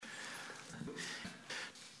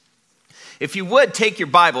If you would, take your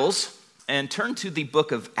Bibles and turn to the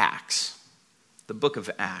book of Acts. The book of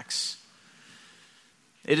Acts.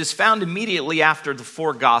 It is found immediately after the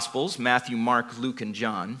four Gospels, Matthew, Mark, Luke, and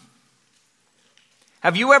John.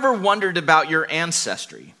 Have you ever wondered about your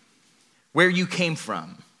ancestry, where you came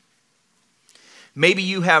from? Maybe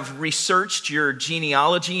you have researched your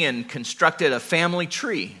genealogy and constructed a family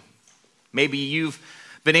tree. Maybe you've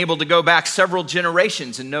been able to go back several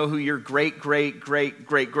generations and know who your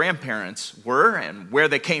great-great-great-great-grandparents were and where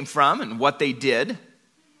they came from and what they did.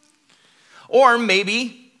 Or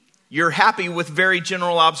maybe you're happy with very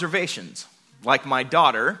general observations, like my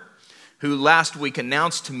daughter, who last week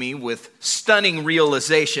announced to me with stunning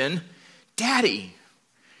realization, "Daddy,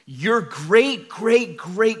 your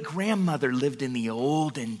great-great-great-grandmother lived in the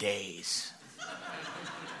olden days."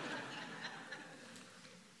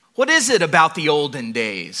 What is it about the olden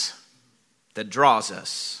days that draws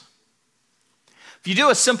us? If you do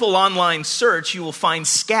a simple online search, you will find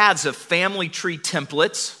scads of family tree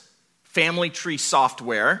templates, family tree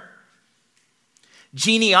software.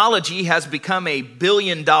 Genealogy has become a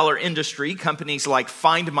billion-dollar industry. Companies like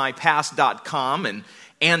FindMyPast.com and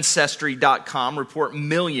Ancestry.com report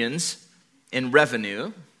millions in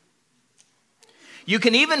revenue. You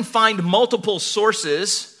can even find multiple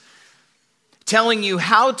sources telling you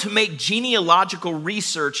how to make genealogical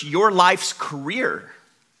research your life's career,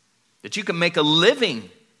 that you can make a living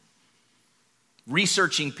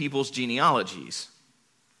researching people's genealogies.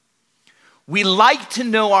 We like to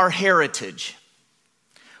know our heritage.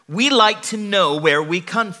 We like to know where we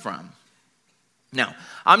come from. Now,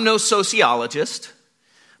 I'm no sociologist,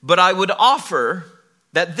 but I would offer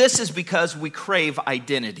that this is because we crave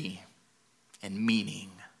identity and meaning.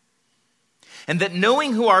 And that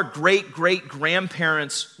knowing who our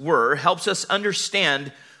great-great-grandparents were helps us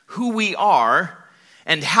understand who we are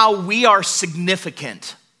and how we are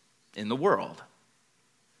significant in the world.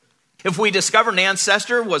 If we discover an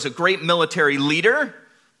ancestor was a great military leader,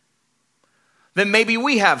 then maybe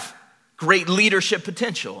we have great leadership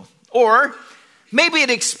potential. Or maybe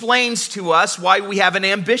it explains to us why we have an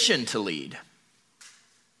ambition to lead.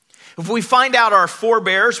 If we find out our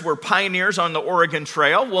forebears were pioneers on the Oregon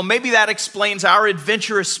Trail, well, maybe that explains our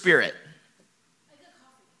adventurous spirit.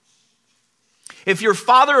 If your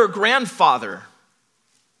father or grandfather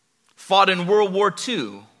fought in World War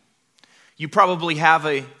II, you probably have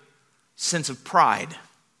a sense of pride.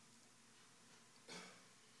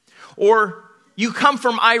 Or you come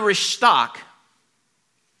from Irish stock.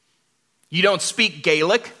 You don't speak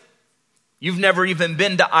Gaelic. You've never even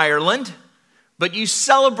been to Ireland. But you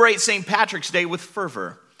celebrate St. Patrick's Day with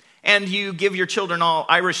fervor, and you give your children all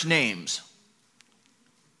Irish names.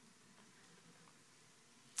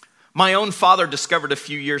 My own father discovered a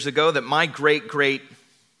few years ago that my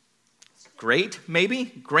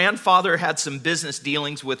grandfather had some business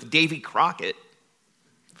dealings with Davy Crockett.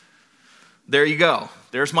 There you go.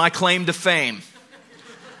 There's my claim to fame.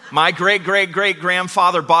 My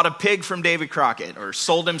great-great-great-grandfather bought a pig from Davy Crockett or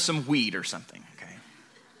sold him some weed or something.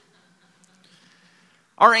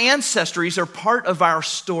 Our ancestries are part of our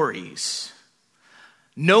stories.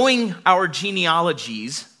 Knowing our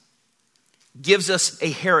genealogies gives us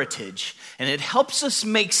a heritage, and it helps us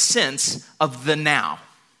make sense of the now.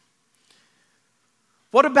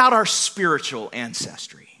 What about our spiritual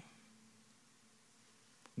ancestry?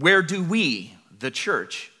 Where do we, the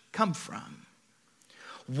church, come from?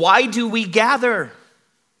 Why do we gather?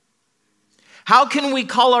 How can we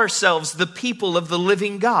call ourselves the people of the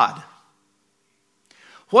living God?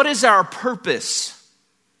 What is our purpose?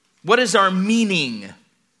 What is our meaning?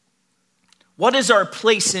 What is our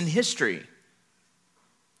place in history?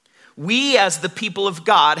 We, as the people of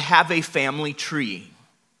God, have a family tree.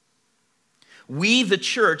 We, the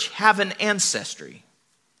church, have an ancestry,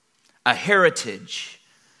 a heritage,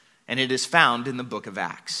 and it is found in the book of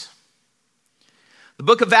Acts. The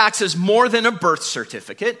book of Acts is more than a birth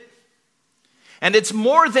certificate, and it's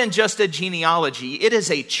more than just a genealogy. It is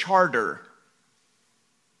a charter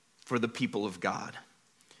for the people of God.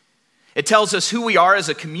 It tells us who we are as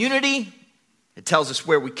a community. It tells us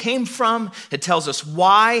where we came from. It tells us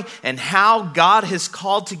why and how God has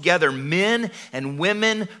called together men and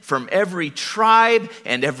women from every tribe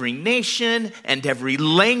and every nation and every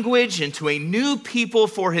language into a new people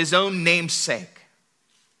for his own name's sake.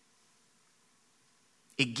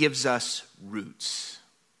 It gives us roots.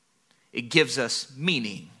 It gives us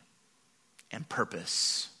meaning and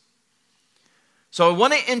purpose. So I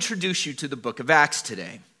want to introduce you to the book of Acts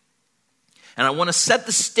today. And I want to set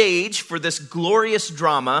the stage for this glorious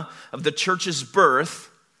drama of the church's birth,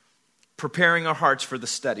 preparing our hearts for the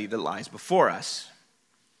study that lies before us.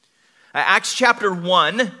 Acts chapter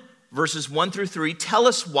 1 verses 1 through 3, tell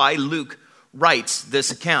us why Luke writes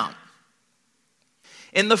this account.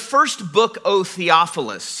 In the first book, O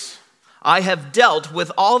Theophilus, I have dealt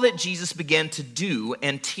with all that Jesus began to do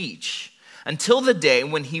and teach until the day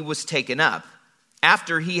when he was taken up,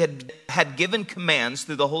 after he had given commands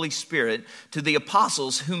through the Holy Spirit to the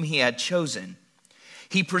apostles whom he had chosen.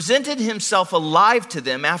 He presented himself alive to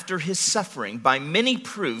them after his suffering by many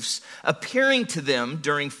proofs, appearing to them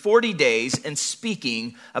during 40 days and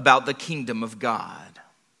speaking about the kingdom of God.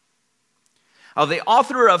 Now, the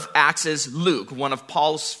author of Acts is Luke, one of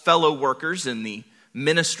Paul's fellow workers in the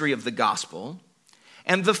ministry of the gospel.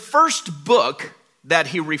 And the first book that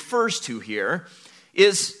he refers to here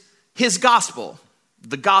is his gospel,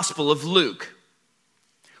 the Gospel of Luke,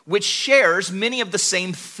 which shares many of the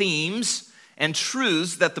same themes and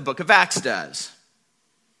truths that the book of Acts does.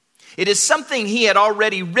 It is something he had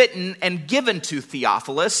already written and given to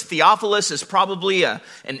Theophilus. Theophilus is probably an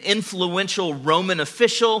influential Roman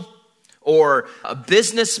official or a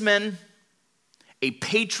businessman, a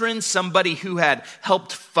patron, somebody who had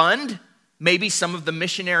helped fund maybe some of the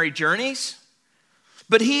missionary journeys.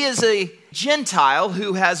 But he is a Gentile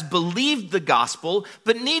who has believed the gospel,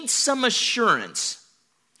 but needs some assurance,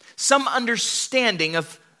 some understanding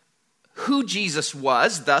of who Jesus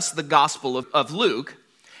was, thus the Gospel of Luke,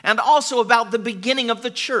 and also about the beginning of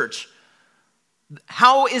the church.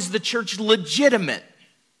 How is the church legitimate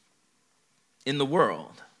in the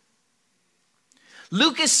world?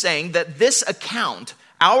 Luke is saying that this account,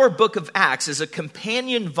 our book of Acts, is a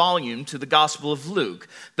companion volume to the Gospel of Luke.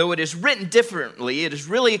 Though it is written differently, it is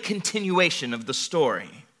really a continuation of the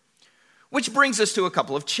story. Which brings us to a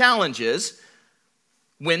couple of challenges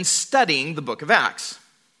when studying the book of Acts.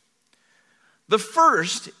 The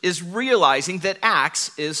first is realizing that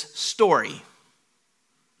Acts is story.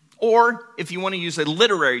 Or, if you want to use a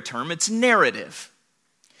literary term, it's narrative.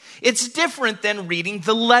 It's different than reading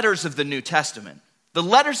the letters of the New Testament. The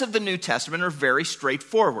letters of the New Testament are very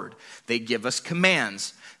straightforward. They give us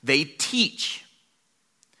commands. They teach.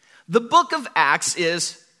 The book of Acts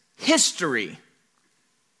is history,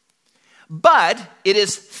 but it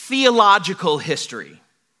is theological history.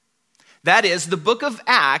 That is, the book of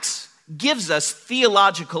Acts gives us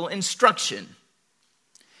theological instruction.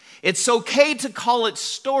 It's okay to call it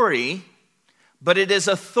story, but it is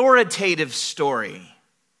authoritative story.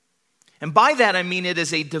 And by that I mean it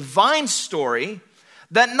is a divine story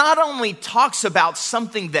that not only talks about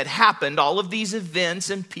something that happened, all of these events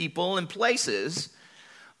and people and places,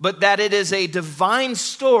 but that it is a divine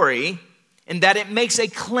story and that it makes a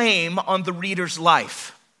claim on the reader's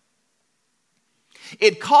life.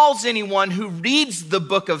 It calls anyone who reads the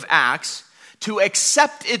book of Acts to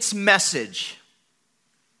accept its message,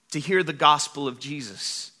 to hear the gospel of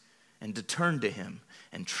Jesus and to turn to him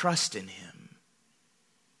and trust in him.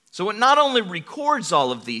 So it not only records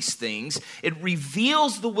all of these things, it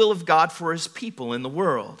reveals the will of God for his people in the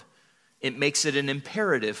world. It makes it an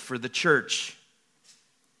imperative for the church.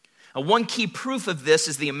 Now, one key proof of this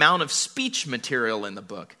is the amount of speech material in the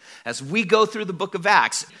book. As we go through the book of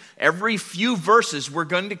Acts, every few verses we're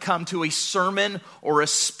going to come to a sermon or a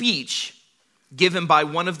speech given by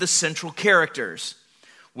one of the central characters.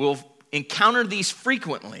 We'll encounter these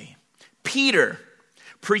frequently. Peter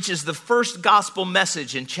preaches the first gospel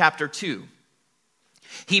message in chapter 2.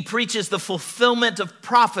 He preaches the fulfillment of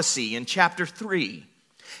prophecy in chapter 3.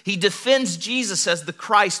 He defends Jesus as the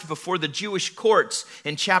Christ before the Jewish courts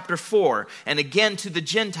in chapter 4, and again to the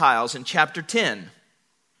Gentiles in chapter 10.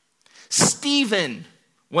 Stephen,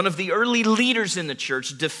 one of the early leaders in the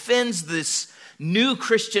church, defends this new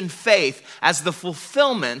Christian faith as the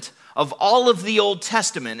fulfillment of all of the Old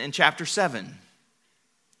Testament in chapter 7.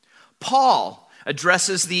 Paul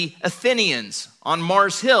addresses the Athenians on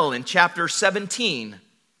Mars Hill in chapter 17.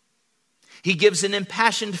 He gives an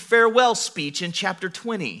impassioned farewell speech in chapter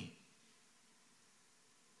 20.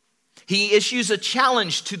 He issues a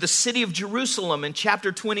challenge to the city of Jerusalem in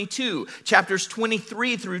chapter 22. Chapters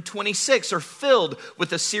 23 through 26 are filled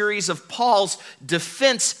with a series of Paul's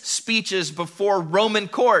defense speeches before Roman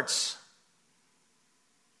courts.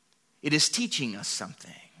 It is teaching us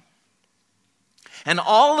something. And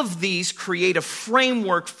all of these create a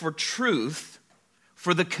framework for truth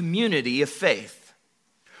for the community of faith.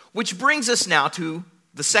 Which brings us now to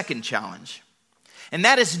the second challenge. And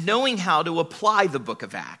that is knowing how to apply the book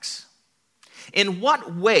of Acts. In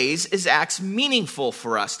what ways is Acts meaningful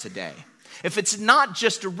for us today? If it's not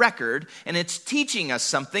just a record and it's teaching us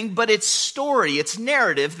something, but it's story, it's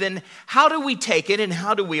narrative, then how do we take it and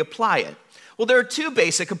how do we apply it? Well, there are two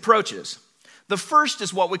basic approaches. The first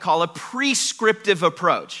is what we call a prescriptive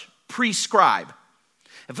approach, prescribe.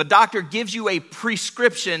 If a doctor gives you a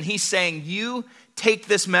prescription, he's saying, you take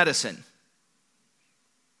this medicine.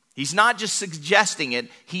 He's not just suggesting it,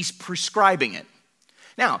 he's prescribing it.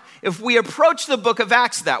 Now, if we approach the book of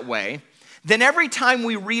Acts that way, then every time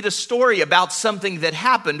we read a story about something that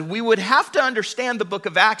happened, we would have to understand the book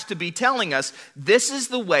of Acts to be telling us, this is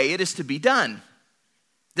the way it is to be done.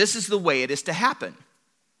 This is the way it is to happen.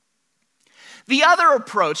 The other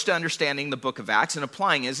approach to understanding the book of Acts and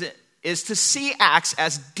applying it is to see Acts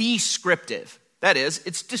as descriptive. That is,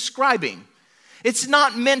 it's describing. It's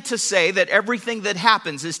not meant to say that everything that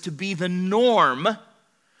happens is to be the norm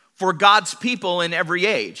for God's people in every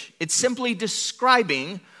age. It's simply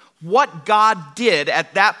describing what God did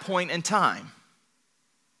at that point in time.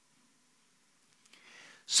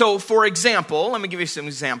 So, for example, let me give you some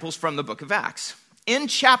examples from the book of Acts. In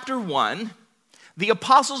chapter 1, the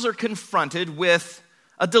apostles are confronted with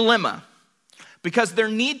a dilemma because there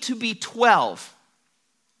need to be 12.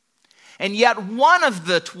 And yet one of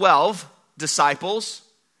the 12 disciples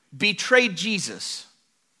betrayed Jesus,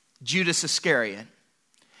 Judas Iscariot.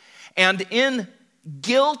 And in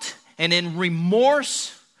guilt and in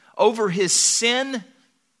remorse over his sin,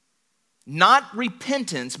 not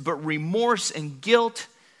repentance, but remorse and guilt,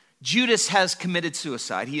 Judas has committed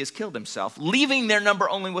suicide. He has killed himself, leaving their number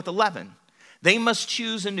only with 11. They must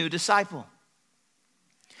choose a new disciple.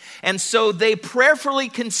 And so they prayerfully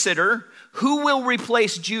consider who will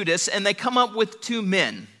replace Judas, and they come up with 2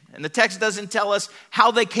 men. And the text doesn't tell us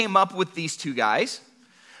how they came up with these 2 guys,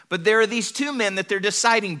 but there are these 2 men that they're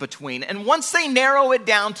deciding between. And once they narrow it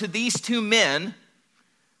down to these 2 men,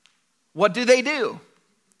 what do?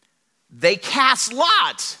 They cast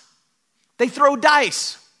lots. They throw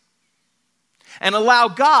dice and allow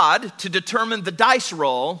God to determine the dice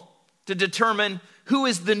roll to determine who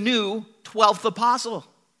is the new 12th apostle.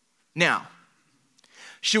 Now,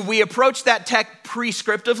 should we approach that text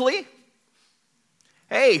prescriptively?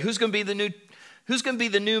 Hey, who's going to be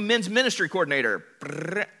the new men's ministry coordinator?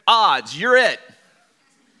 Odds, you're it.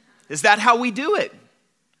 Is that how we do it?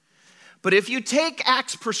 But if you take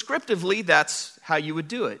Acts prescriptively, that's how you would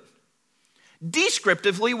do it.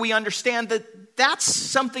 Descriptively, we understand that that's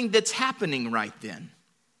something that's happening right then.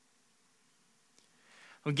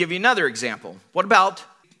 I'll give you another example. What about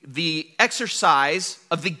the exercise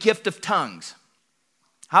of the gift of tongues?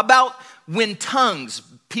 How about when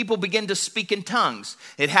people begin to speak in tongues?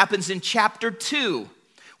 It happens in chapter 2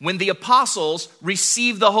 when the apostles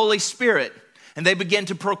receive the Holy Spirit and they begin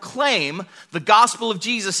to proclaim the gospel of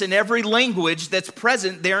Jesus in every language that's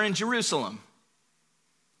present there in Jerusalem.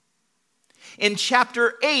 In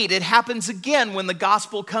chapter 8, it happens again when the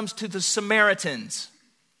gospel comes to the Samaritans.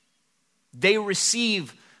 They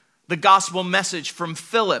receive the gospel message from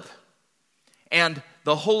Philip, and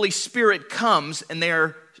the Holy Spirit comes, and they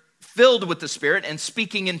are filled with the Spirit and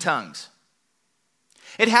speaking in tongues.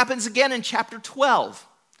 It happens again in chapter 12,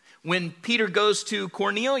 when Peter goes to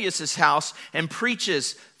Cornelius' house and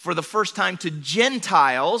preaches for the first time to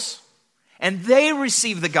Gentiles, and they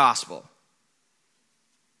receive the gospel.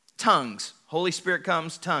 Tongues. Holy Spirit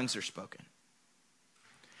comes, tongues are spoken.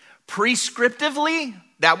 Prescriptively,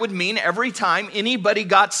 that would mean every time anybody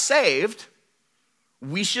got saved,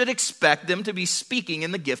 we should expect them to be speaking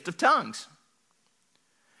in the gift of tongues.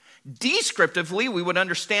 Descriptively, we would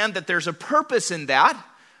understand that there's a purpose in that,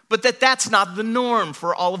 but that's not the norm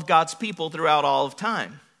for all of God's people throughout all of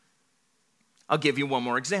time. I'll give you one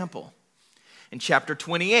more example. In chapter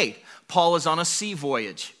 28, Paul is on a sea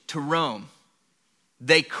voyage to Rome.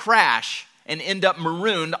 They crash and end up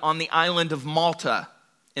marooned on the island of Malta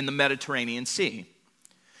in the Mediterranean Sea.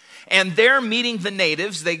 And they're meeting the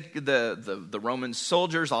natives, the Roman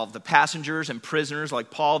soldiers, all of the passengers and prisoners like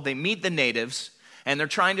Paul. They meet the natives, and they're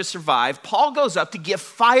trying to survive. Paul goes up to get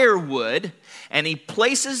firewood, and he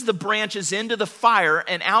places the branches into the fire,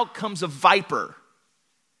 and out comes a viper.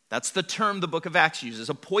 That's the term the book of Acts uses,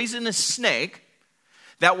 a poisonous snake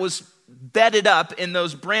that was bedded up in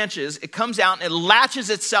those branches. It comes out and it latches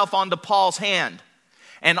itself onto Paul's hand.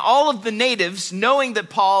 And all of the natives, knowing that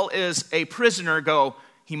Paul is a prisoner, go,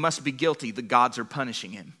 he must be guilty. The gods are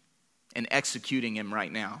punishing him and executing him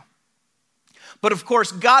right now. But of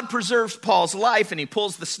course, God preserves Paul's life and he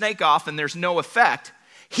pulls the snake off and there's no effect.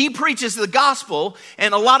 He preaches the gospel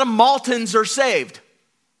and a lot of Maltans are saved.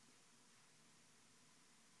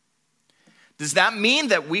 Does that mean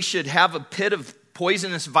that we should have a pit of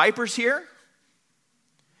poisonous vipers here?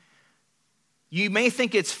 You may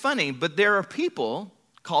think it's funny, but there are people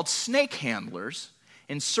called snake handlers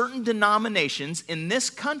in certain denominations in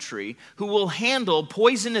this country who will handle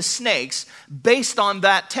poisonous snakes based on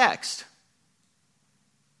that text.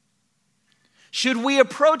 Should we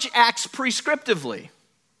approach Acts prescriptively?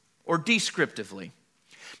 or descriptively.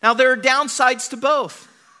 Now, there are downsides to both.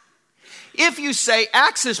 If you say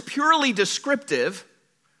Acts is purely descriptive,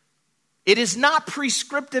 it is not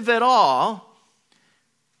prescriptive at all,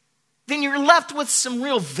 then you're left with some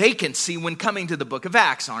real vacancy when coming to the book of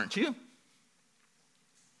Acts, aren't you?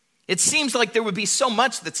 It seems like there would be so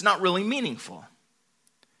much that's not really meaningful.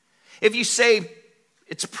 If you say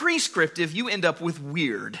it's prescriptive, you end up with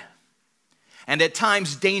weird and at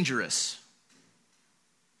times dangerous.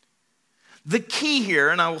 The key here,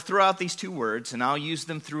 and I will throw out these two words, and I'll use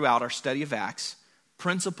them throughout our study of Acts,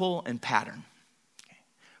 principle and pattern. Okay.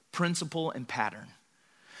 Principle and pattern.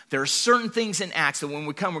 There are certain things in Acts that when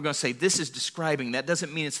we come, we're going to say, this is describing. That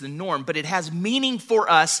doesn't mean it's the norm, but it has meaning for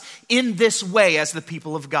us in this way as the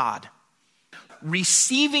people of God.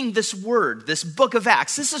 Receiving this word, this book of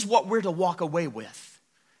Acts, this is what we're to walk away with.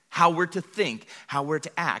 How we're to think, how we're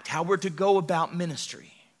to act, how we're to go about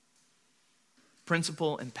ministry.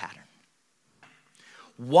 Principle and pattern.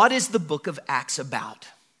 What is the book of Acts about?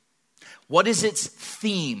 What is its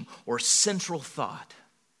theme or central thought?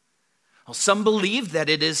 Well, some believe that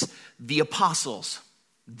it is the apostles,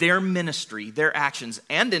 their ministry, their actions,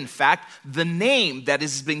 and in fact, the name that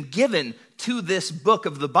has been given to this book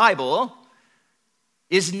of the Bible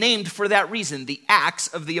is named for that reason, the Acts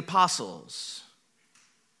of the Apostles.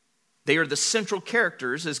 They are the central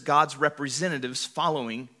characters as God's representatives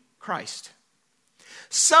following Christ.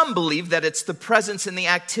 Some believe that it's the presence and the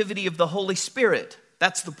activity of the Holy Spirit.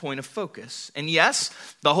 That's the point of focus. And yes,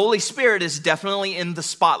 the Holy Spirit is definitely in the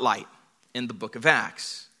spotlight in the book of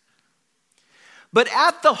Acts. But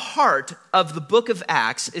at the heart of the book of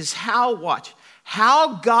Acts is how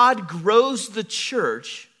God grows the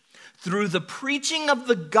church through the preaching of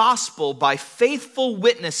the gospel by faithful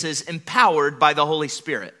witnesses empowered by the Holy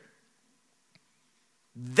Spirit.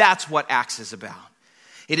 That's what Acts is about.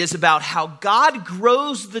 It is about how God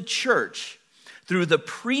grows the church through the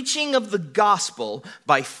preaching of the gospel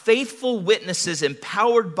by faithful witnesses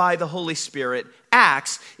empowered by the Holy Spirit.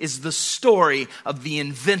 Acts is the story of the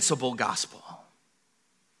invincible gospel.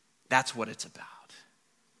 That's what it's about.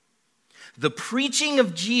 The preaching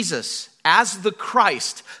of Jesus as the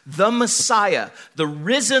Christ, the Messiah, the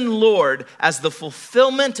risen Lord, as the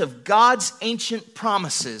fulfillment of God's ancient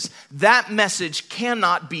promises, that message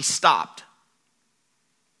cannot be stopped.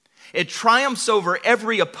 It triumphs over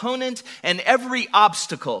every opponent and every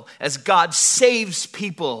obstacle as God saves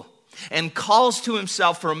people and calls to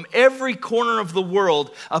himself from every corner of the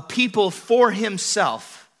world a people for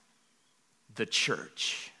himself, the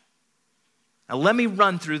church. Now let me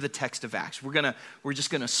run through the text of Acts. We're just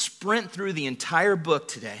going to sprint through the entire book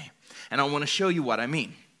today, and I want to show you what I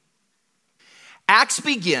mean. Acts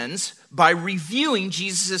begins by reviewing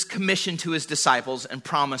Jesus' commission to his disciples and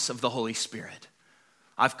promise of the Holy Spirit.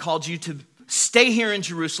 I've called you to stay here in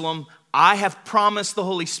Jerusalem. I have promised the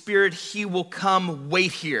Holy Spirit he will come.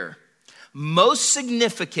 Wait here. Most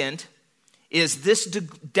significant is this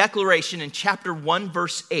declaration in chapter 1,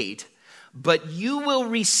 verse 8. But you will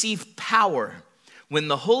receive power when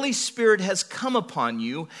the Holy Spirit has come upon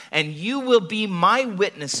you, and you will be my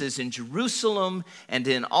witnesses in Jerusalem and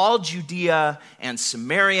in all Judea and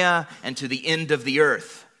Samaria and to the end of the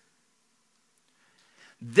earth.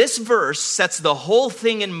 This verse sets the whole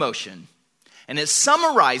thing in motion, and it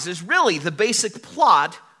summarizes really the basic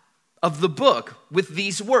plot of the book with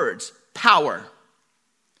these words: power,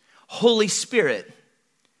 Holy Spirit,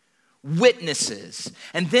 witnesses,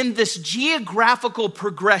 and then this geographical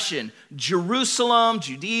progression: Jerusalem,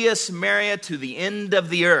 Judea, Samaria, to the end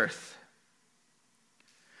of the earth.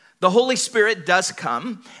 The Holy Spirit does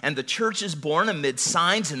come, and the church is born amid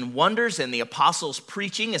signs and wonders and the apostles'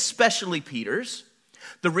 preaching, especially Peter's.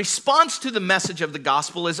 The response to the message of the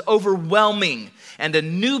gospel is overwhelming, and a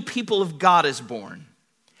new people of God is born.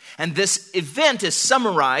 And this event is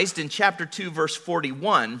summarized in chapter 2, verse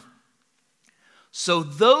 41. So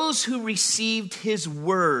those who received his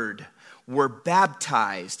word were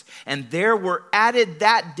baptized, and there were added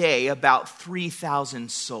that day about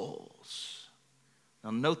 3,000 souls.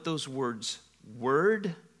 Now note those words,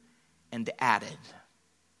 word and added.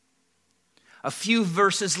 A few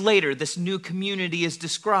verses later, this new community is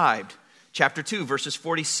described. Chapter 2, verses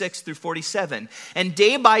 46 through 47. And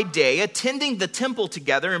day by day, attending the temple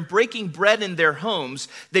together and breaking bread in their homes,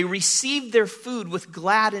 they received their food with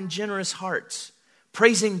glad and generous hearts,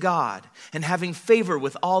 praising God and having favor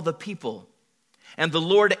with all the people. And the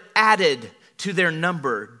Lord added to their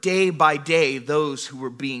number day by day those who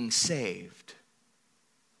were being saved.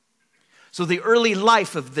 So the early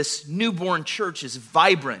life of this newborn church is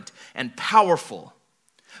vibrant and powerful,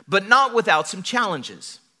 but not without some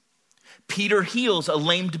challenges. Peter heals a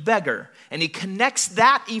lamed beggar, and he connects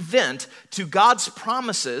that event to God's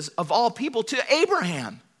promises of all people to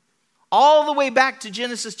Abraham, all the way back to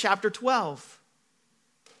Genesis chapter 12.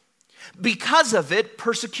 Because of it,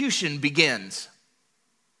 persecution begins.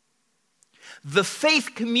 The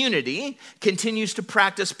faith community continues to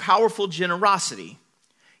practice powerful generosity,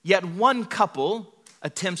 yet one couple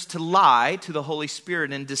attempts to lie to the Holy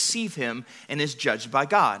Spirit and deceive him and is judged by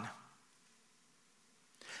God.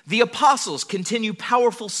 The apostles continue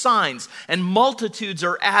powerful signs and multitudes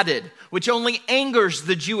are added, which only angers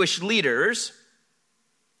the Jewish leaders.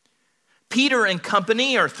 Peter and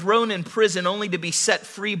company are thrown in prison only to be set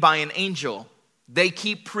free by an angel. They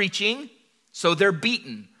keep preaching, so they're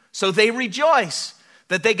beaten. So they rejoice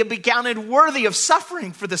that they can be counted worthy of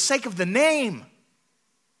suffering for the sake of the name.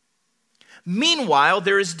 Meanwhile,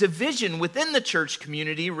 there is division within the church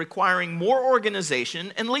community requiring more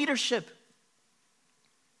organization and leadership.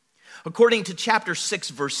 According to chapter 6,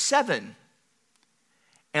 verse 7,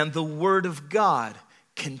 and the word of God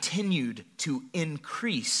continued to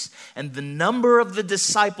increase, and the number of the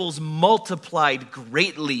disciples multiplied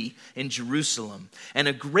greatly in Jerusalem, and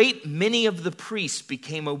a great many of the priests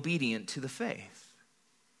became obedient to the faith.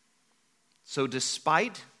 So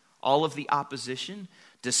despite all of the opposition,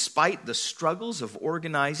 despite the struggles of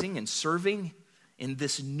organizing and serving in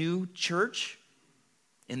this new church,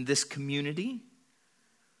 in this community,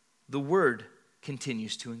 the word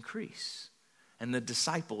continues to increase, and the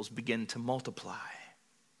disciples begin to multiply.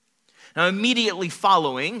 Now, immediately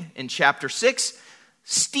following, in chapter 6,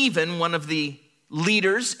 Stephen, one of the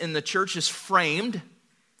leaders in the church, is framed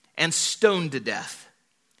and stoned to death.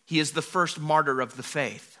 He is the first martyr of the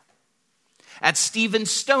faith. At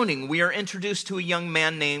Stephen's stoning, we are introduced to a young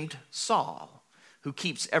man named Saul, who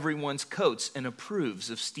keeps everyone's coats and approves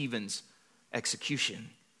of Stephen's execution.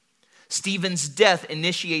 Stephen's death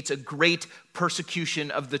initiates a great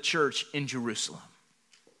persecution of the church in Jerusalem.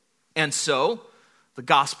 And so, the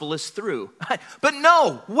gospel is through. But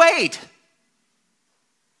no, wait.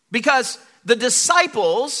 Because the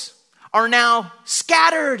disciples are now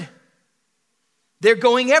scattered. They're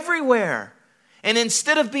going everywhere. And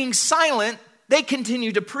instead of being silent, they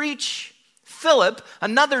continue to preach. Philip,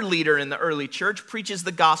 another leader in the early church, preaches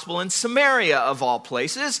the gospel in Samaria of all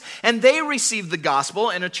places, and they receive the gospel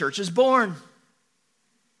and a church is born.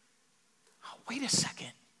 Oh, wait a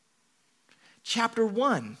second. Chapter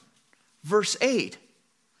 1, verse 8.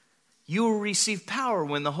 You will receive power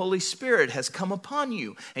when the Holy Spirit has come upon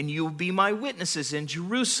you, and you will be my witnesses in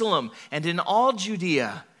Jerusalem and in all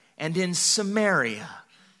Judea and in Samaria.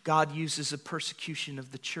 God uses a persecution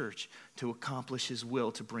of the church to accomplish his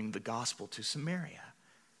will to bring the gospel to Samaria.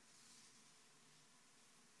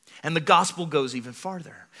 And the gospel goes even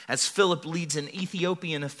farther as Philip leads an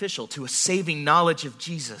Ethiopian official to a saving knowledge of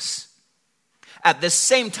Jesus. At this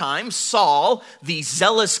same time, Saul, the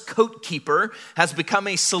zealous coat keeper, has become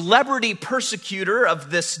a celebrity persecutor of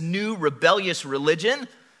this new rebellious religion,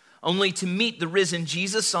 only to meet the risen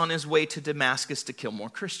Jesus on his way to Damascus to kill more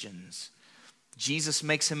Christians. Jesus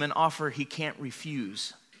makes him an offer he can't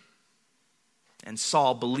refuse. And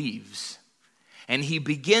Saul believes. And he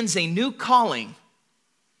begins a new calling,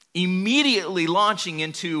 immediately launching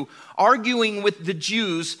into arguing with the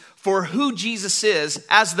Jews for who Jesus is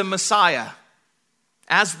as the Messiah,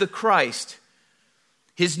 as the Christ.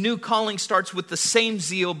 His new calling starts with the same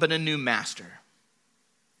zeal, but a new master.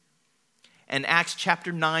 And Acts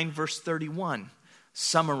chapter 9, verse 31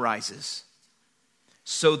 summarizes.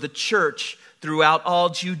 So the church throughout all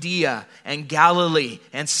Judea and Galilee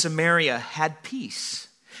and Samaria had peace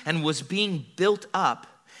and was being built up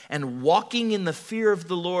and walking in the fear of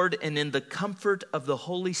the Lord and in the comfort of the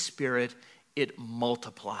Holy Spirit, it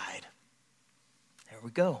multiplied. There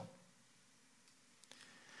we go.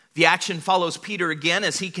 The action follows Peter again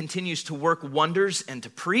as he continues to work wonders and to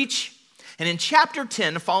preach. And in chapter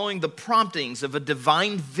 10, following the promptings of a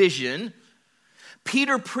divine vision,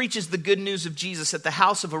 Peter preaches the good news of Jesus at the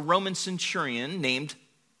house of a Roman centurion named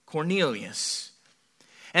Cornelius.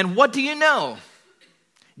 And what do you know?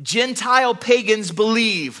 Gentile pagans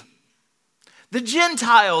believe. The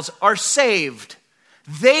Gentiles are saved.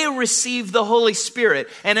 They receive the Holy Spirit,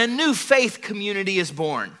 and a new faith community is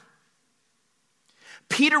born.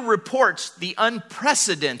 Peter reports the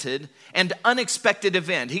unprecedented and unexpected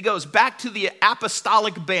event. He goes back to the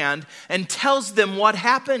apostolic band and tells them what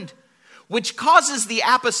happened, which causes the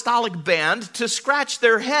apostolic band to scratch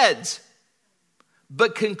their heads,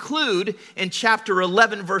 but conclude in chapter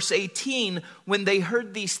 11, verse 18, when they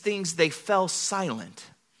heard these things, they fell silent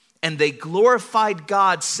And they glorified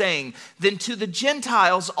God, saying, then to the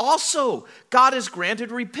Gentiles also God has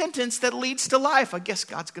granted repentance that leads to life. I guess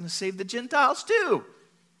God's going to save the Gentiles too.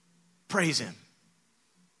 Praise him.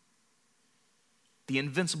 The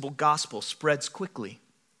invincible gospel spreads quickly,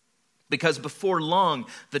 because before long,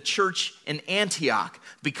 the church in Antioch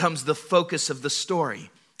becomes the focus of the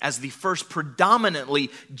story as the first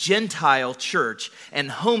predominantly Gentile church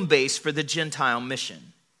and home base for the Gentile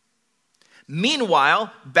mission.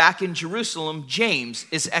 Meanwhile, back in Jerusalem, James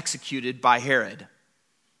is executed by Herod.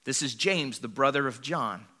 This is James, the brother of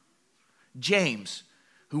John. James,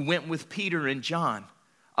 who went with Peter and John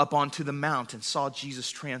up onto the mount and saw Jesus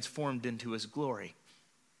transformed into his glory.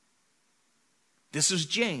 This is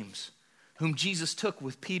James, whom Jesus took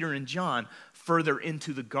with Peter and John further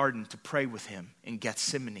into the garden to pray with him in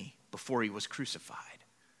Gethsemane before he was crucified.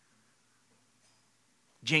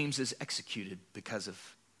 James is executed because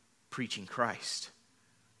of preaching Christ.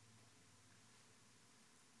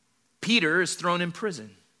 Peter is thrown in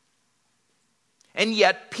prison. And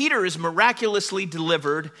yet, Peter is miraculously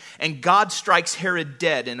delivered, and God strikes Herod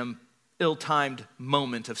dead in an ill-timed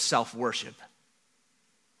moment of self-worship.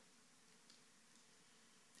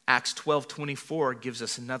 Acts 12:24 gives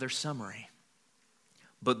us another summary.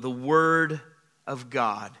 But the word of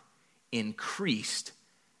God increased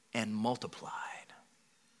and multiplied.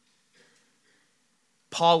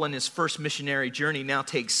 Paul, in his first missionary journey, now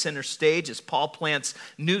takes center stage as Paul plants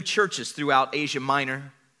new churches throughout Asia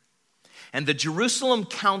Minor. And the Jerusalem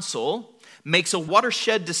Council makes a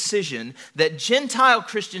watershed decision that Gentile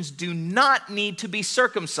Christians do not need to be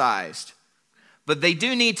circumcised, but they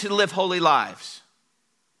do need to live holy lives.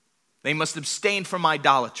 They must abstain from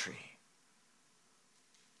idolatry.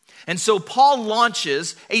 And so Paul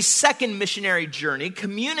launches a second missionary journey,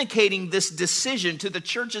 communicating this decision to the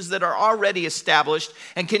churches that are already established,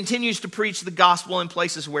 and continues to preach the gospel in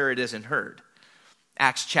places where it isn't heard.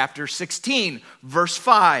 Acts chapter 16, verse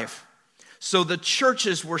 5. So the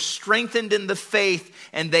churches were strengthened in the faith,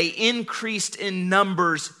 and they increased in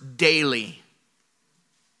numbers daily.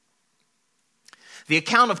 The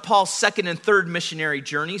account of Paul's second and third missionary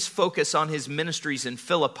journeys focus on his ministries in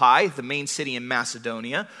Philippi, the main city in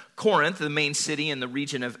Macedonia, Corinth, the main city in the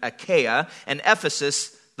region of Achaia, and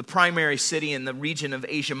Ephesus, the primary city in the region of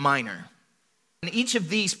Asia Minor. In each of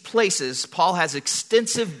these places, Paul has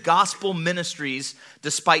extensive gospel ministries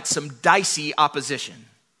despite some dicey opposition.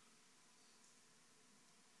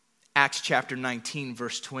 Acts chapter 19,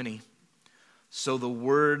 verse 20. So the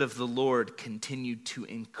word of the Lord continued to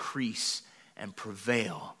increase and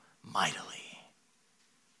prevail mightily.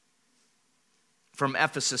 From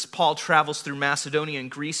Ephesus, Paul travels through Macedonia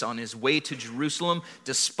and Greece on his way to Jerusalem,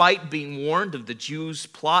 despite being warned of the Jews'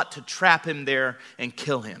 plot to trap him there and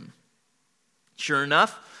kill him. Sure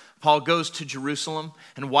enough, Paul goes to Jerusalem,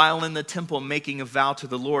 and while in the temple making a vow to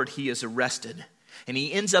the Lord, he is arrested. And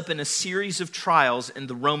he ends up in a series of trials in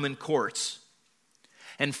the Roman courts.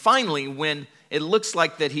 And finally, when it looks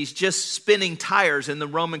like that he's just spinning tires in the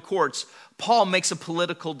Roman courts, Paul makes a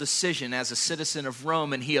political decision as a citizen of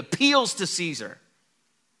Rome, and he appeals to Caesar,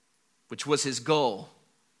 which was his goal,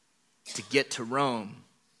 to get to Rome.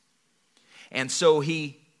 And so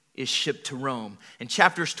he is shipped to Rome. And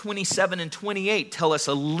chapters 27 and 28 tell us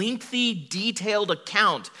a lengthy, detailed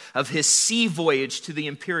account of his sea voyage to the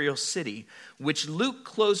imperial city, which Luke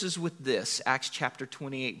closes with this, Acts chapter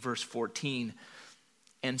 28, verse 14.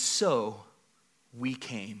 And so we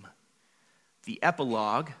came. The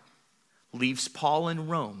epilogue leaves Paul in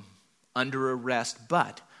Rome under arrest,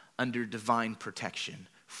 but under divine protection,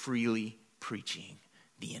 freely preaching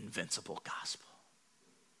the invincible gospel.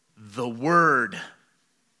 The word.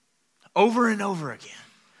 Over and over again.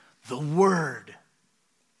 The word.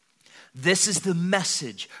 This is the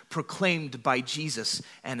message proclaimed by Jesus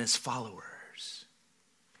and his followers.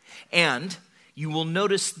 And you will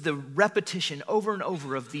notice the repetition over and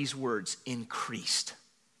over of these words: increased,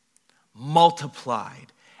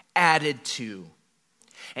 multiplied, added to.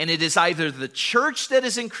 And it is either the church that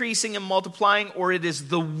is increasing and multiplying, or it is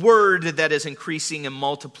the word that is increasing and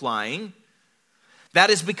multiplying. That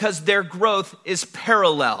is because their growth is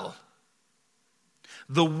parallel.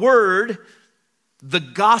 The word, the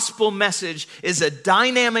gospel message, is a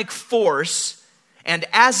dynamic force, and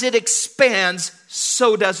as it expands,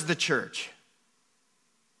 so does the church.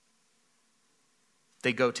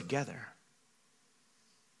 They go together.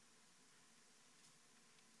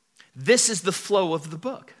 This is the flow of the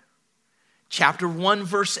book. Chapter 1,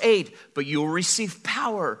 verse 8, but you will receive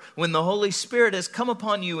power when the Holy Spirit has come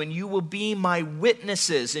upon you, and you will be my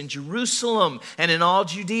witnesses in Jerusalem and in all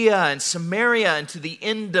Judea and Samaria and to the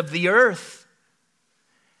end of the earth.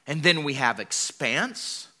 And then we have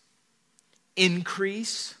expanse,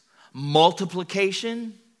 increase,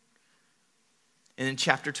 multiplication. And in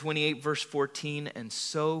chapter 28, verse 14, and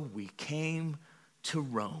so we came to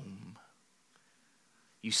Rome.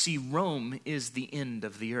 You see, Rome is the end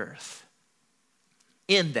of the earth.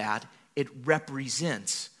 In that, it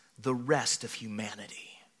represents the rest of humanity.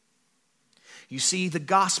 You see, the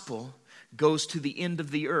gospel goes to the end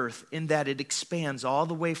of the earth in that it expands all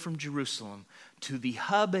the way from Jerusalem to the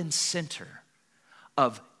hub and center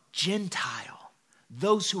of Gentile,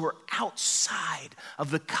 those who are outside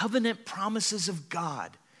of the covenant promises of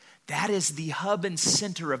God. That is the hub and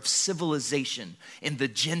center of civilization in the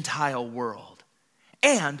Gentile world.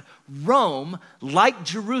 And Rome, like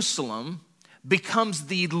Jerusalem, becomes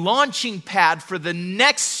the launching pad for the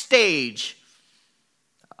next stage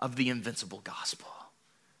of the invincible gospel.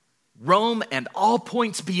 Rome and all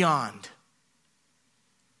points beyond.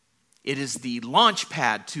 It is the launch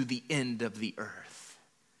pad to the end of the earth.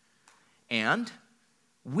 And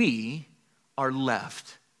we are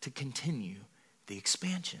left to continue the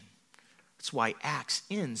expansion. That's why Acts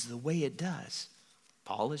ends the way it does.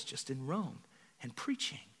 Paul is just in Rome and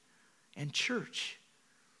preaching and church.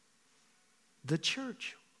 The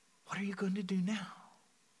church, what are you going to do now?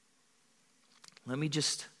 Let me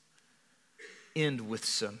just end with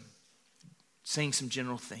saying some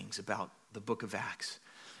general things about the book of Acts.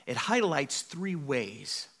 It highlights 3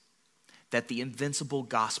 ways that the invincible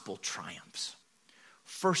gospel triumphs.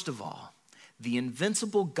 First of all, the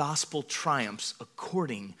invincible gospel triumphs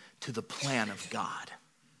according to the plan of God.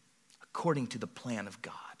 According to the plan of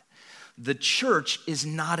God. The church is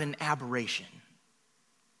not an aberration.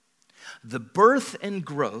 The birth and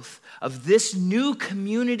growth of this new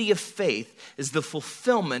community of faith is the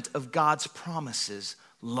fulfillment of God's promises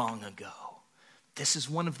long ago. This is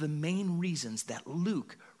one of the main reasons that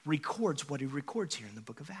Luke records what he records here in the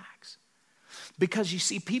book of Acts. Because you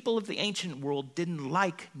see, people of the ancient world didn't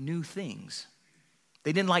like new things.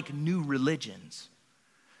 They didn't like new religions.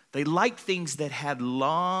 They liked things that had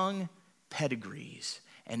long pedigrees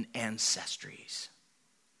and ancestries.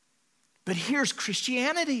 But here's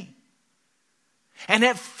Christianity. And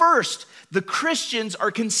at first, the Christians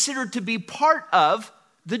are considered to be part of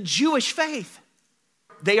the Jewish faith.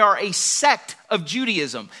 They are a sect of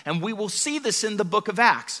Judaism, and we will see this in the book of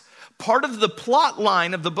Acts. Part of the plot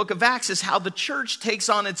line of the book of Acts is how the church takes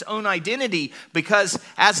on its own identity, because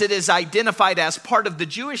as it is identified as part of the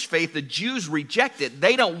Jewish faith, the Jews reject it.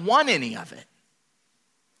 They don't want any of it.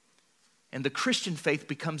 And the Christian faith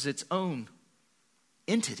becomes its own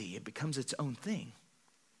entity. It becomes its own thing.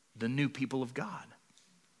 The new people of God.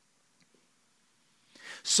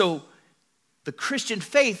 So the Christian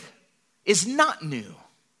faith is not new.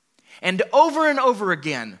 And over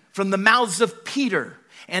again, from the mouths of Peter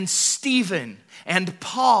and Stephen and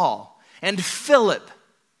Paul and Philip,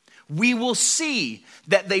 we will see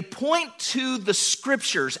that they point to the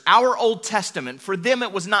scriptures, our Old Testament. For them,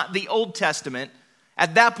 it was not the Old Testament.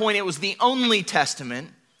 At that point, it was the only testament.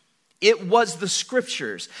 It was the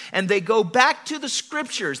scriptures. And they go back to the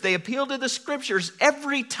scriptures. They appeal to the scriptures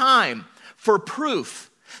every time for proof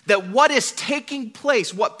that what is taking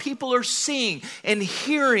place, what people are seeing and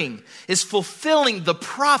hearing, is fulfilling the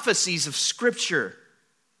prophecies of Scripture.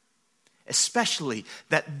 Especially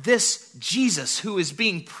that this Jesus who is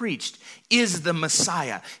being preached is the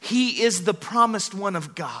Messiah. He is the promised one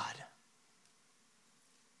of God.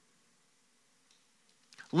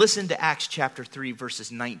 Listen to Acts chapter 3, verses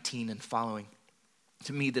 19 and following.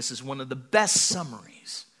 To me, this is one of the best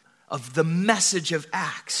summaries of the message of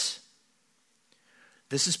Acts.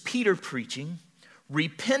 This is Peter preaching.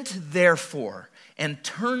 Repent therefore and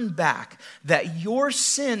turn back, that your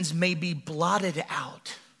sins may be blotted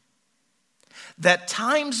out, that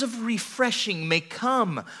times of refreshing may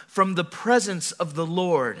come from the presence of the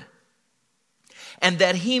Lord, and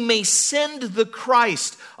that he may send the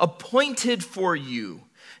Christ appointed for you,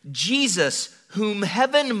 Jesus, whom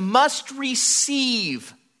heaven must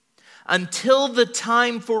receive until the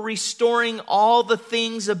time for restoring all the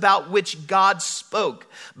things about which God spoke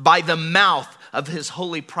by the mouth of his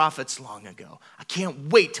holy prophets long ago. I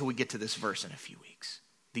can't wait till we get to this verse in a few weeks,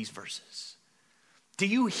 these verses. Do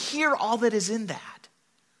you hear all that is in that?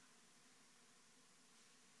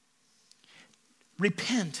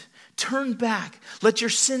 Repent, turn back, let your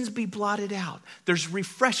sins be blotted out. There's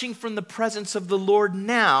refreshing from the presence of the Lord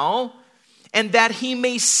now, and that he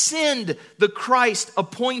may send the Christ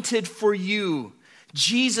appointed for you,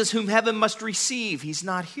 Jesus whom heaven must receive. He's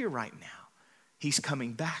not here right now. He's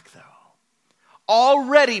coming back though.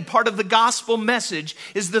 Already part of the gospel message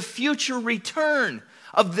is the future return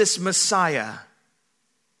of this Messiah.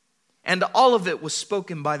 And all of it was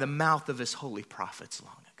spoken by the mouth of his holy prophets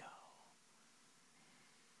long ago.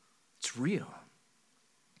 It's real.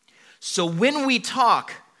 So when we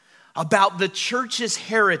talk about the church's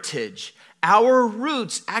heritage, our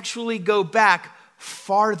roots actually go back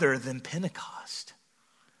farther than Pentecost.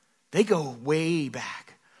 They go way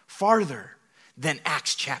back, farther than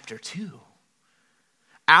Acts chapter 2.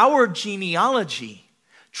 Our genealogy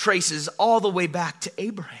traces all the way back to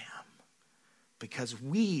Abraham because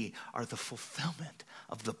we are the fulfillment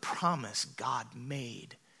of the promise God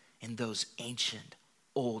made in those ancient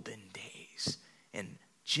olden days in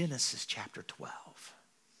Genesis chapter 12.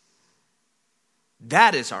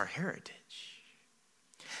 That is our heritage.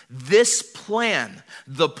 This plan,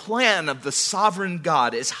 the plan of the sovereign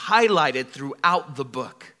God, is highlighted throughout the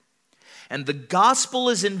book. And the gospel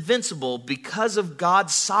is invincible because of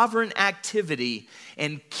God's sovereign activity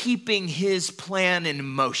in keeping his plan in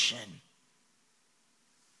motion.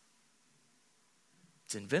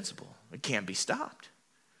 It's invincible. It can't be stopped.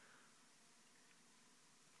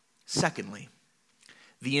 Secondly,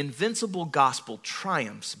 the invincible gospel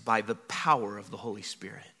triumphs by the power of the Holy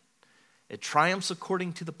Spirit. It triumphs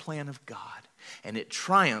according to the plan of God, and it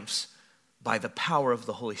triumphs by the power of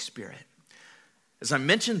the Holy Spirit. As I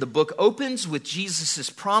mentioned, the book opens with Jesus'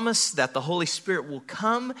 promise that the Holy Spirit will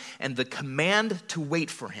come and the command to wait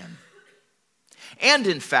for him. And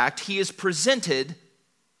in fact, he is presented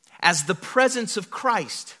as the presence of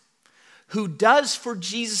Christ, who does for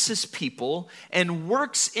Jesus' people and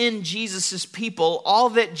works in Jesus' people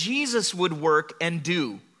all that Jesus would work and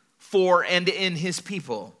do for and in his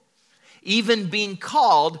people, even being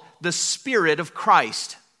called the Spirit of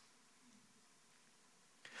Christ.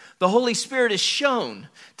 The Holy Spirit is shown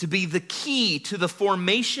to be the key to the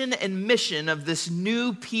formation and mission of this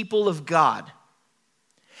new people of God.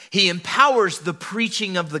 He empowers the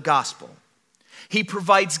preaching of the gospel. He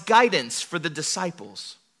provides guidance for the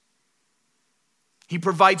disciples. He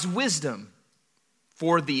provides wisdom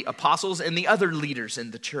for the apostles and the other leaders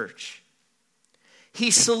in the church.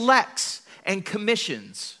 He selects and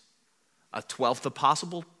commissions a 12th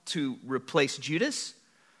apostle to replace Judas.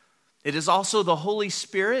 It is also the Holy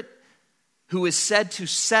Spirit who is said to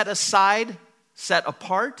set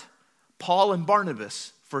apart Paul and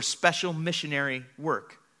Barnabas for special missionary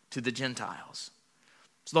work to the Gentiles.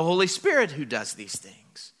 It's the Holy Spirit who does these things.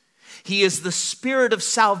 He is the Spirit of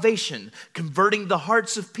salvation, converting the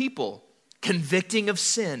hearts of people, convicting of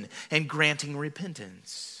sin, and granting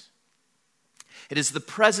repentance. It is the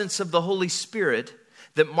presence of the Holy Spirit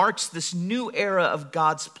that marks this new era of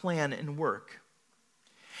God's plan and work.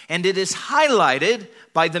 And it is highlighted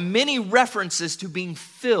by the many references to being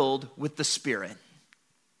filled with the Spirit.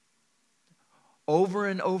 Over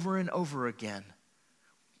and over and over again,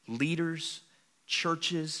 leaders,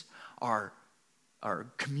 churches, our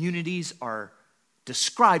communities are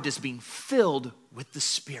described as being filled with the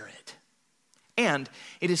Spirit. And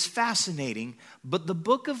it is fascinating, but the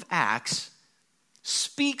book of Acts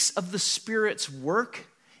speaks of the Spirit's work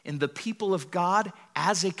in the people of God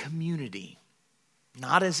as a community,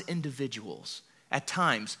 not as individuals. At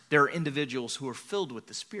times, there are individuals who are filled with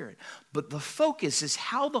the Spirit, but the focus is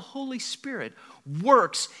how the Holy Spirit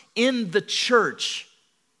works in the church,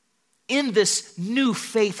 in this new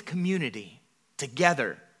faith community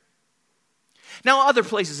together. Now, other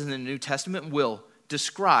places in the New Testament will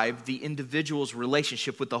describe the individual's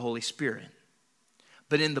relationship with the Holy Spirit.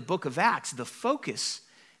 But in the book of Acts, the focus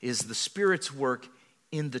is the Spirit's work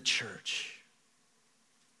in the church.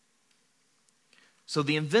 So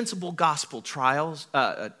the invincible gospel triumphs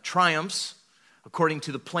according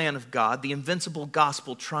to the plan of God. The invincible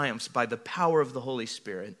gospel triumphs by the power of the Holy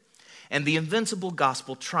Spirit. And the invincible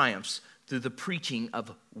gospel triumphs through the preaching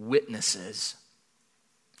of witnesses.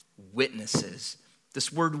 Witnesses.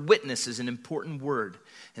 This word witness is an important word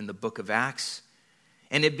in the book of Acts.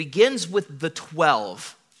 And it begins with the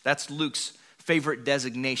 12. That's Luke's favorite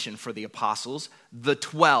designation for the apostles. The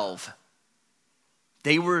 12.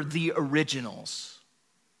 They were the originals.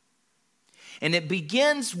 And it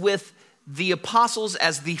begins with the apostles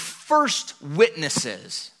as the first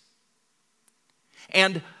witnesses.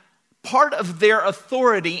 And part of their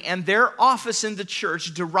authority and their office in the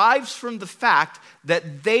church derives from the fact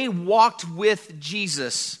that they walked with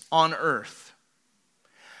Jesus on earth.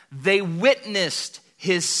 They witnessed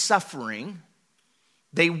his suffering,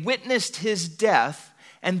 they witnessed his death,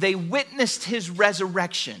 and they witnessed his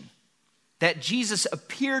resurrection. That Jesus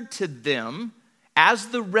appeared to them as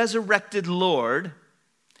the resurrected Lord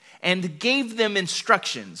and gave them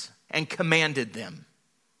instructions and commanded them.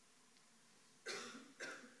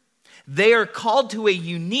 They are called to a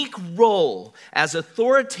unique role as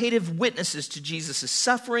authoritative witnesses to Jesus'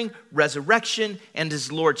 suffering, resurrection, and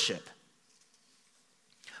his lordship.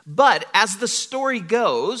 But as the story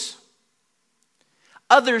goes,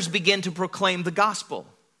 others begin to proclaim the gospel.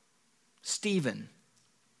 Stephen,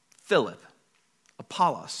 Philip,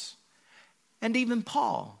 Apollos, and even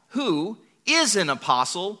Paul, who is an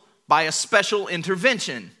apostle by a special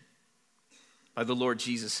intervention by the Lord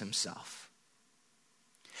Jesus himself.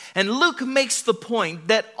 And Luke makes the point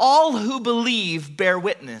that all who believe bear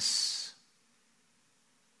witness.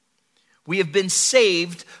 We have been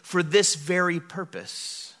saved for this very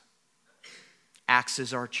purpose. Acts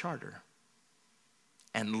is our charter.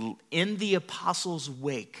 And in the apostles'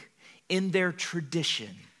 wake, in their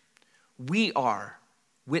tradition, we are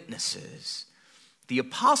witnesses. The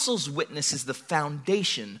apostles' witness is the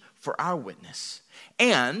foundation for our witness.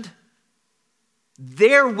 And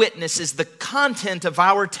their witness is the content of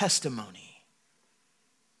our testimony.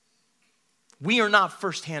 We are not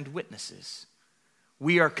firsthand witnesses.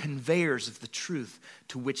 We are conveyors of the truth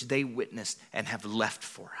to which they witnessed and have left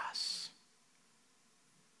for us.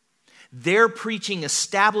 Their preaching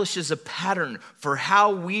establishes a pattern for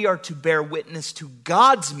how we are to bear witness to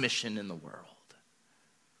God's mission in the world.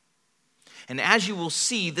 And as you will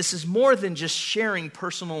see, this is more than just sharing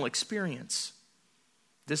personal experience.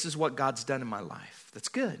 This is what God's done in my life. That's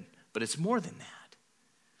good, but it's more than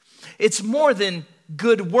that. It's more than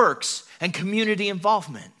good works and community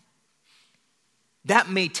involvement. That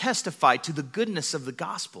may testify to the goodness of the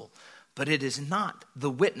gospel, but it is not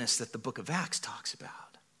the witness that the book of Acts talks about.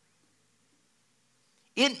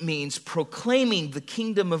 It means proclaiming the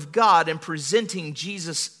kingdom of God and presenting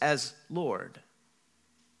Jesus as Lord.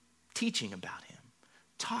 Teaching about him,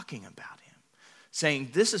 talking about him, saying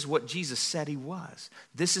this is what Jesus said he was.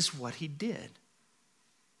 This is what he did.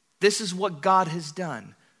 This is what God has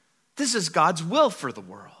done. This is God's will for the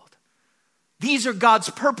world. These are God's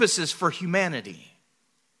purposes for humanity.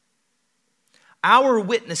 Our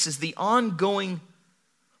witness is the ongoing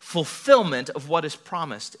fulfillment of what is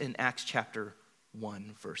promised in Acts chapter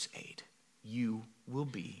 1, verse 8. You will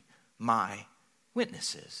be my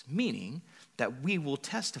witnesses, meaning that we will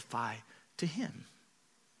testify to him.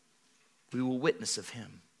 We will witness of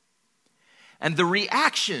him. And the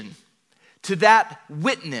reaction to that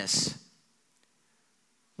witness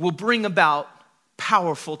will bring about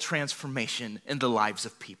powerful transformation in the lives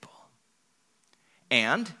of people.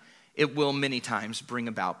 And it will many times bring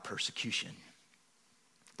about persecution.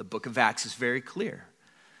 The book of Acts is very clear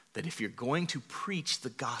that if you're going to preach the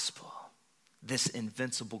gospel, this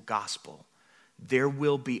invincible gospel, there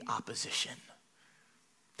will be opposition.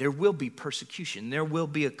 There will be persecution. There will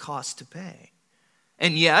be a cost to pay.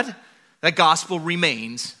 And yet, that gospel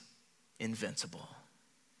remains invincible.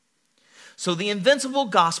 So the invincible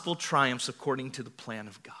gospel triumphs according to the plan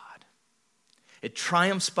of God. It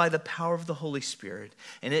triumphs by the power of the Holy Spirit,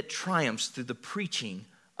 and it triumphs through the preaching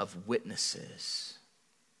of witnesses.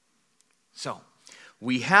 So,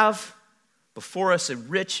 we have before us a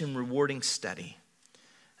rich and rewarding study.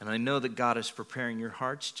 And I know that God is preparing your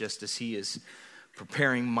hearts just as he is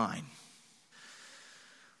preparing mine.